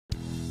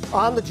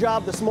On the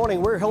job this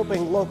morning, we're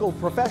helping local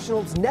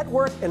professionals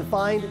network and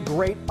find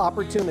great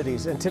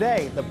opportunities. And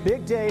today, the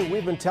big day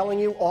we've been telling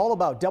you all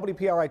about,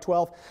 WPRI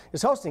 12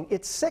 is hosting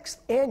its 6th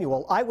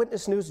annual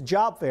Eyewitness News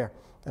Job Fair.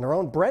 And our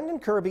own Brendan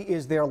Kirby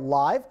is there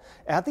live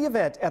at the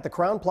event at the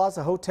Crown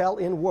Plaza Hotel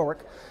in Warwick,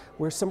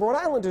 where some Rhode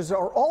Islanders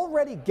are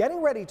already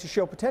getting ready to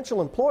show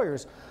potential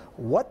employers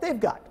what they've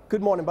got.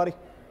 Good morning, buddy.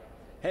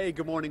 Hey,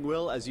 good morning,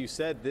 Will. As you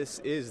said, this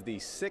is the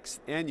 6th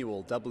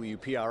annual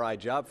WPRI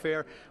Job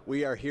Fair.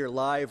 We are here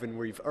live, and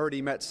we've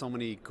already met so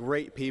many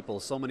great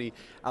people, so many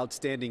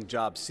outstanding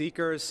job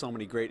seekers, so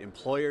many great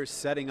employers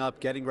setting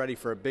up, getting ready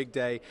for a big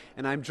day.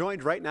 And I'm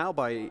joined right now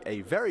by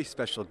a very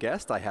special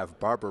guest. I have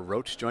Barbara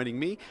Roach joining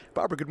me.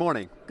 Barbara, good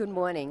morning. Good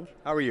morning.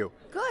 How are you?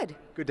 Good.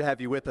 Good to have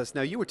you with us.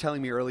 Now, you were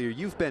telling me earlier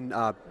you've been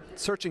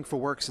searching for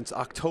work since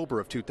October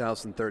of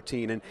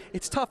 2013, and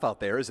it's tough out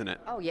there, isn't it?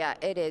 Oh, yeah,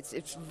 it is.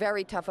 It's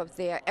very tough up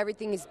there.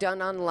 Everything is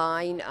done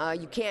online.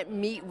 You can't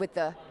meet with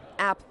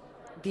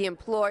the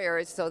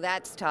employers, so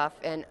that's tough.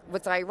 And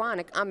what's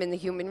ironic, I'm in the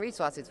human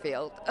resources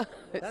field.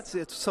 That's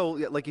it. So,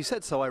 like you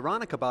said, so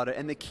ironic about it.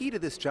 And the key to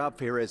this job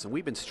fair is, and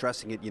we've been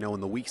stressing it, in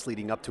the weeks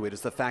leading up to it,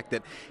 is the fact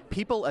that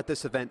people at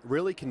this event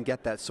really can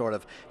get that sort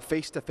of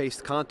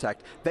face-to-face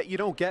contact that you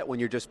don't get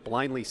when you're just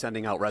blindly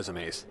sending out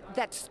resumes.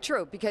 That's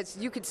true, because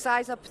you could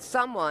size up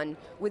someone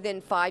within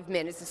 5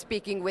 minutes of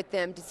speaking with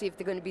them to see if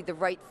they're going to be the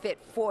right fit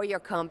for your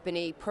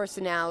company,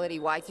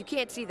 personality-wise. You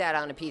can't see that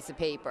on a piece of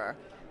paper.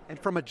 And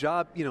from a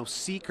job,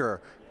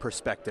 seeker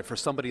perspective, for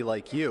somebody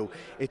like you,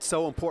 it's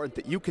so important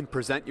that you can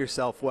present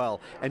yourself well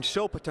and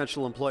show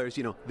potential employers,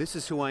 this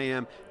is who I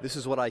am, this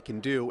is what I can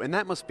do. And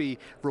that must be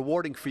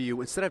rewarding for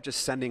you instead of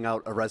just sending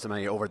out a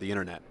resume over the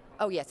internet.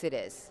 Oh, yes, it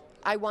is.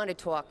 I want to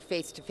talk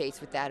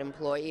face-to-face with that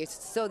employee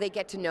so they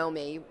get to know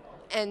me,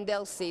 and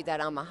they'll see that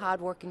I'm a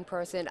hardworking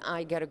person,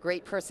 I got a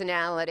great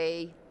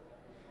personality.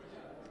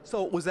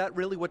 So was that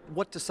really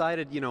what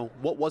decided,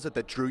 what was it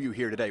that drew you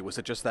here today? Was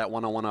it just that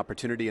one-on-one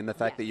opportunity and the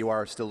fact that you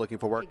are still looking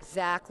for work?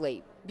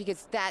 Exactly,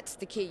 because that's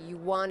the key. You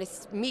want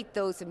to meet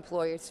those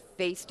employers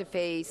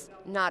face-to-face,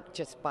 not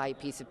just by a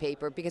piece of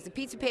paper, because a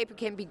piece of paper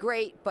can be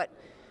great, but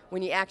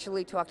when you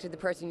actually talk to the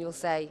person, you'll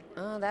say,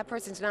 oh, that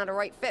person's not a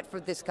right fit for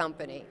this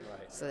company.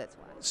 Right. So that's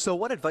why. So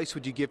what advice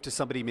would you give to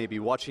somebody maybe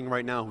watching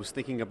right now who's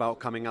thinking about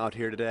coming out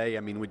here today? I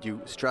mean, would you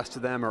stress to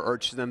them or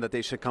urge them that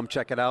they should come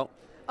check it out?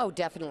 Oh,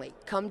 definitely.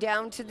 Come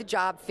down to the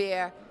job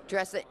fair,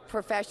 dress it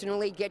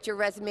professionally, get your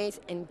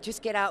resumes, and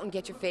just get out and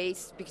get your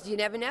face, because you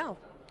never know.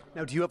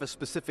 Now, do you have a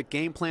specific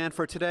game plan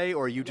for today,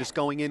 or are you just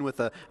going in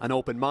with an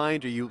open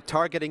mind? Are you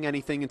targeting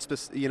anything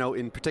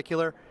in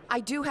particular?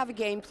 I do have a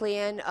game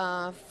plan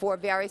for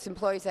various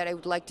employers that I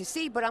would like to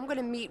see, but I'm going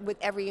to meet with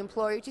every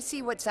employer to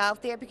see what's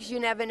out there, because you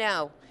never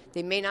know.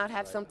 They may not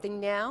have something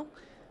now,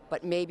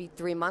 but maybe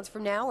 3 months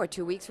from now or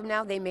 2 weeks from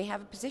now, they may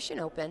have a position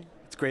open.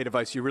 It's great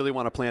advice. You really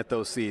want to plant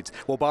those seeds.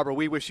 Well, Barbara,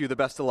 we wish you the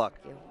best of luck.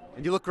 Thank you.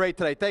 And you look great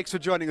today. Thanks for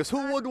joining us.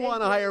 Who wouldn't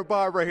want to hire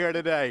Barbara here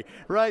today,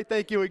 right?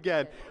 Thank you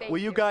again. Thank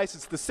you guys,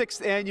 it's the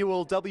 6th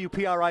annual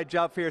WPRI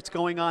Job Fair. It's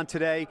going on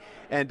today,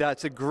 and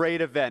it's a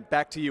great event.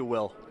 Back to you,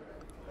 Will.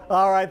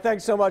 All right,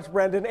 thanks so much,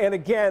 Brendan. And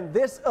again,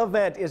 this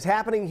event is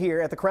happening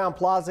here at the Crown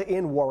Plaza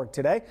in Warwick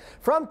today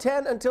from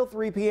 10 until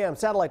 3 p.m.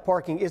 Satellite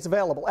parking is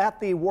available at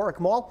the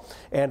Warwick Mall,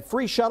 and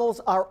free shuttles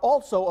are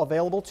also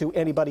available to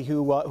anybody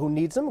who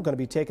needs them. We're going to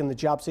be taking the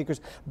job seekers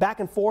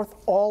back and forth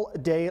all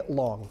day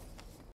long.